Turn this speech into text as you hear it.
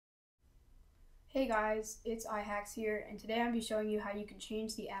Hey guys, it's iHacks here, and today I'm going to be showing you how you can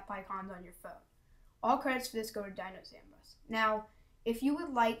change the app icons on your phone. All credits for this go to DinoZambus. Now, if you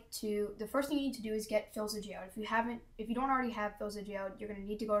would like to, the first thing you need to do is get FilzaJailed. If you don't already have FilzaJailed, you're going to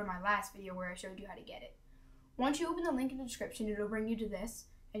need to go to my last video where I showed you how to get it. Once you open the link in the description, it'll bring you to this,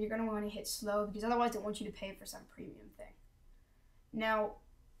 and you're going to want to hit slow because otherwise it wants you to pay for some premium thing. Now,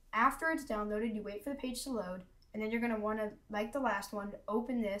 after it's downloaded, you wait for the page to load, and then you're going to want to, like the last one,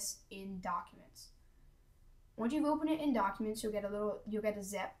 open this in Documents. Once you've opened it in Documents, you'll get a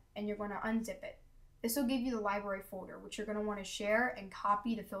zip, and you're going to unzip it. This will give you the library folder, which you're going to want to share and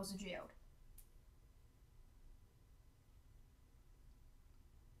copy to FilzaJailed.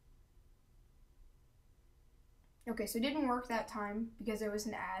 Okay, so it didn't work that time because there was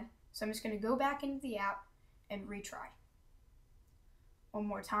an ad, so I'm just going to go back into the app and retry. One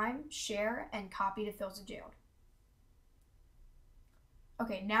more time, share and copy to FilzaJailed.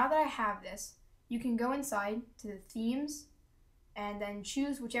 Okay, now that I have this, you can go inside to the themes and then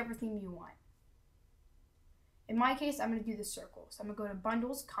choose whichever theme you want. In my case, I'm going to do the circle. So I'm going to go to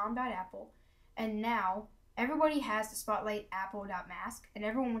Bundles, Combat Apple, and now everybody has the Spotlight Apple.mask, and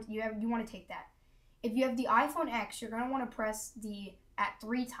you want to take that. If you have the iPhone X, you're going to want to press the at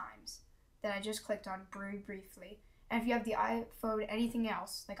 3 times that I just clicked on very briefly. And if you have the iPhone anything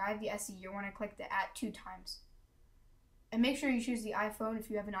else, like I have the SE, you want to click the at 2 times. And make sure you choose the iPhone if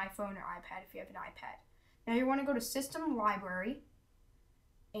you have an iPhone or iPad if you have an iPad. Now you want to go to System Library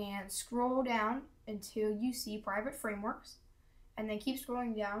and scroll down until you see Private Frameworks, and then keep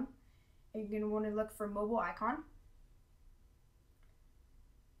scrolling down, and you're going to want to look for Mobile Icon.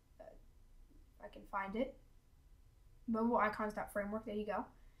 If I can find it. Mobile Icons.framework, there you go.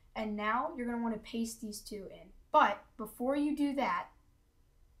 And now you're going to want to paste these two in. But before you do that,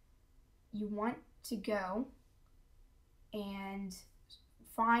 you want to go and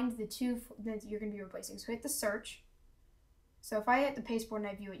find the two that you're going to be replacing. So hit the search. So if I hit the pasteboard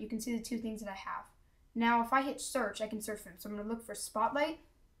and I view it, you can see the two things that I have. Now if I hit search, I can search for them. So I'm going to look for Spotlight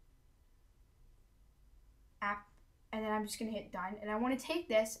app, and then I'm just going to hit done. And I want to take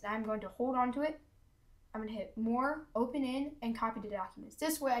this and I'm going to hold on to it. I'm going to hit more, open in, and copy to documents.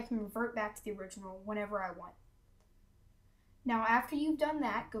 This way I can revert back to the original whenever I want. Now after you've done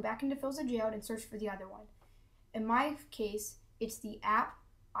that, go back into FilzaJailed and search for the other one. In my case, it's the app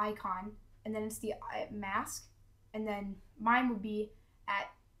icon, and then it's the mask, and then mine would be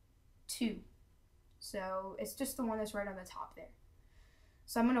at 2. So it's just the one that's right on the top there.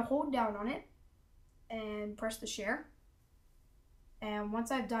 So I'm going to hold down on it and press the share. And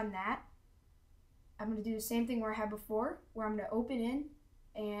once I've done that, I'm going to do the same thing where I had before, where I'm going to open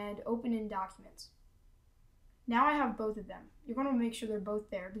in Documents. Now I have both of them. You're going to make sure they're both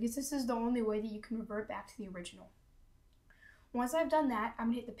there because this is the only way that you can revert back to the original. Once I've done that, I'm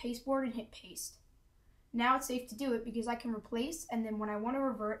going to hit the pasteboard and hit paste. Now it's safe to do it because I can replace, and then when I want to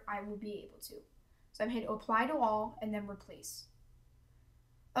revert, I will be able to. So I'm going to hit apply to all and then replace.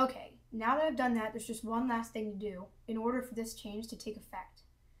 Okay, now that I've done that, there's just one last thing to do in order for this change to take effect.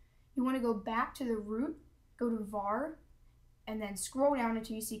 You want to go back to the root, go to var, and then scroll down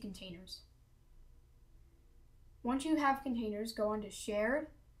until you see containers. Once you have containers, go on to Shared,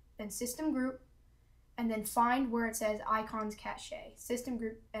 then System Group, and then find where it says Icons Cache, System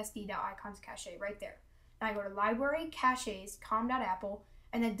Group SD.icons cache, right there. Now I go to Library, Caches, com.apple,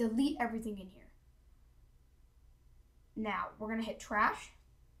 and then delete everything in here. Now, we're going to hit Trash.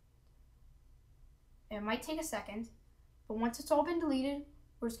 It might take a second, but once it's all been deleted,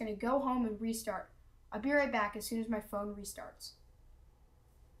 we're just going to go home and restart. I'll be right back as soon as my phone restarts.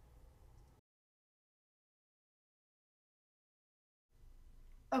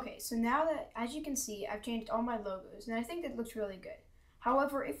 Okay, so now that, as you can see, I've changed all my logos, and I think it looks really good.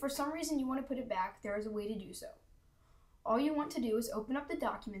 However, if for some reason you want to put it back, there is a way to do so. All you want to do is open up the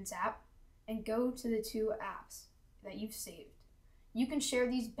Documents app and go to the 2 apps that you've saved. You can share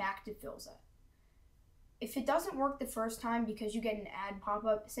these back to Filza. If it doesn't work the first time because you get an ad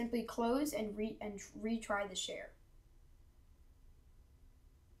pop-up, simply close and retry the share.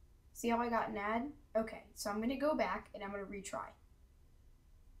 See how I got an ad? Okay, so I'm going to go back and I'm going to retry.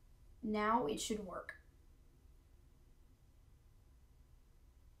 Now it should work.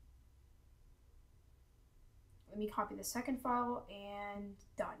 Let me copy the second file and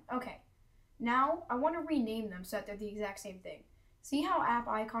done. Okay, now I want to rename them so that they're the exact same thing. See how app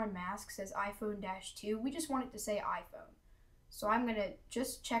icon mask says iPhone-2? We just want it to say iPhone. So I'm going to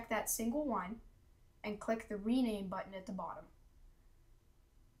just check that single one and click the rename button at the bottom.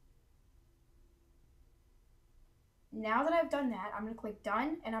 Now that I've done that, I'm going to click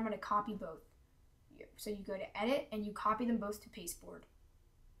done and I'm going to copy both. So you go to edit and you copy them both to pasteboard.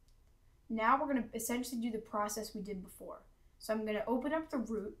 Now we're going to essentially do the process we did before. So I'm going to open up the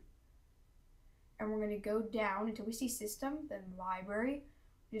root, and we're going to go down until we see system, then library.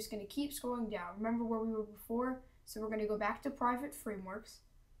 We're just going to keep scrolling down. Remember where we were before? So we're going to go back to private frameworks,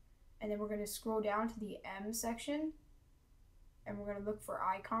 and then we're going to scroll down to the M section, and we're going to look for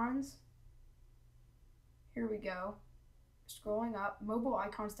icons. Here we go. Scrolling up, mobile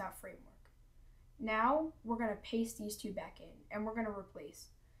icons.framework. Now we're going to paste these two back in, and we're going to replace.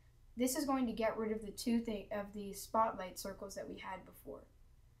 This is going to get rid of the spotlight circles that we had before.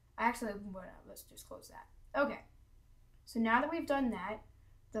 Let's just close that. Okay, so now that we've done that,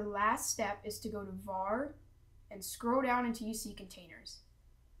 the last step is to go to var and scroll down until you see containers.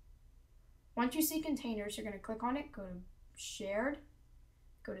 Once you see containers, you're going to click on it, go to shared,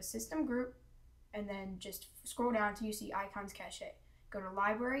 go to system group, and then just scroll down until you see icons cache. Go to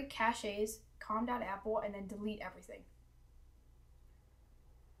library, caches, com.apple, and then delete everything.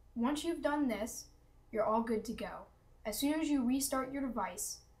 Once you've done this, you're all good to go. As soon as you restart your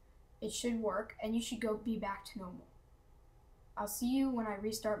device, it should work and you should be back to normal. I'll see you when I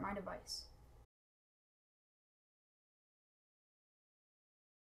restart my device.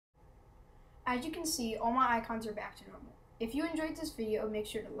 As you can see, all my icons are back to normal. If you enjoyed this video, make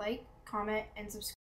sure to like, comment, and subscribe.